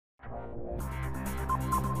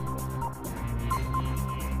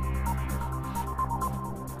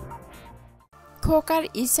খোকার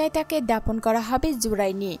ইচ্ছায় তাকে দাফন করা হবে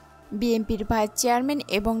জুরাইনে। বিএনপির ভাইস চেয়ারম্যান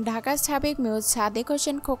এবং ঢাকার সাবেক মেয়র সাদেক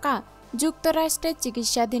হোসেন খোকা যুক্তরাষ্ট্রের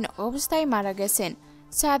চিকিৎসাধীন অবস্থায় মারা গেছেন।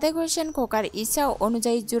 সাদেক হোসেন খোকার ইচ্ছা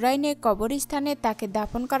অনুযায়ী জুরাইনে কবরস্থানে তাকে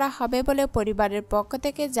দাফন করা হবে বলে পরিবারের পক্ষ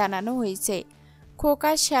থেকে জানানো হয়েছে।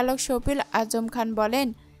 খোকার শ্যালক শফিল আজম খান বলেন,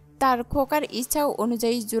 তার খোকার ইচ্ছা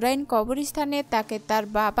অনুযায়ী জুরাইন কবরস্থানে তাকে তার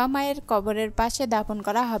বাবা মায়ের কবরের পাশে দাফন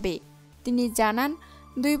করা হবে। তিনি জানান,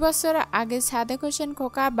 2 বছর আগে সাদেক হোসেন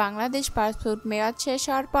খোকা বাংলাদেশ পাসপোর্ট মেয়াদ শেষ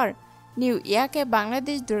হওয়ার পর নিউ ইয়র্কে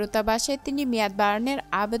বাংলাদেশ দূতাবাসে তিনি মেয়াদ বাড়ানোর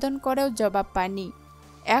আবেদন করেও জবাব পাননি।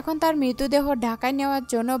 এখন তার মৃতদেহ ঢাকায় নেওয়ার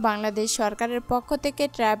জন্য বাংলাদেশ সরকারের পক্ষ থেকে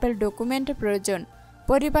ট্রাভেল ডকুমেন্ট প্রয়োজন।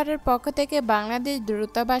 পরিবারের পক্ষ থেকে বাংলাদেশ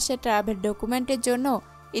দূতাবাসে ট্রাভেল ডকুমেন্টের জন্য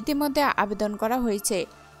ইতিমধ্যে আবেদন করা হয়েছে।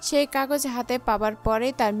 সেই কাগজ হাতে পাওয়ার পরে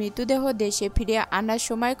তার মৃতদেহ দেশে ফিরিয়ে আনার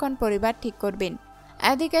সময়ক্ষণ পরিবার ঠিক করবেন।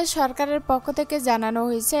 এদিকে সরকারের পক্ষ থেকে জানানো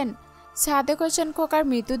হয়েছেন, সাদেক হোসেন খোকার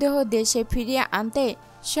মৃতদেহ দেশে ফিরিয়ে আনতে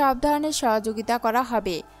সব ধরনের সহযোগিতা করা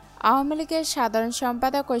হবে। আওয়ামী লীগের সাধারণ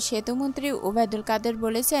সম্পাদক ও সেতুমন্ত্রী ওবায়দুল কাদের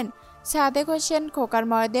বলেছেন, সাদেক হোসেন খোকার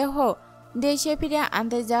মরদেহ দেশে ফিরিয়ে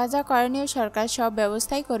আনতে যা যা করণীয় সরকার সব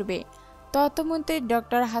ব্যবস্থাই করবে। তথ্যমন্ত্রী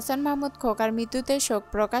ডক্টর হাসান মাহমুদ খোকার মৃত্যুতে শোক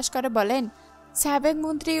প্রকাশ করে বলেন, সাবেক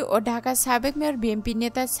মন্ত্রী ও ঢাকার সাবেক মেয়র বিএনপি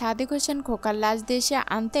নেতা সাদেক হোসেন খোকার লাশ দেশে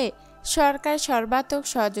আনতে সরকার সর্বাত্মক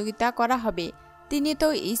সহযোগিতা করা হবে। তিনি তো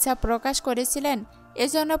ইচ্ছা প্রকাশ করেছিলেন,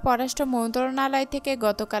 এজন্য পররাষ্ট্র মন্ত্রণালয় থেকে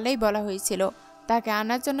গতকালই বলা হয়েছিল তাকে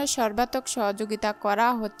আনার জন্য সর্বাত্মক সহযোগিতা করা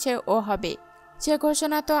হচ্ছে ও হবে। সে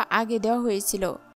ঘোষণা তো আগে দেওয়া হয়েছিল।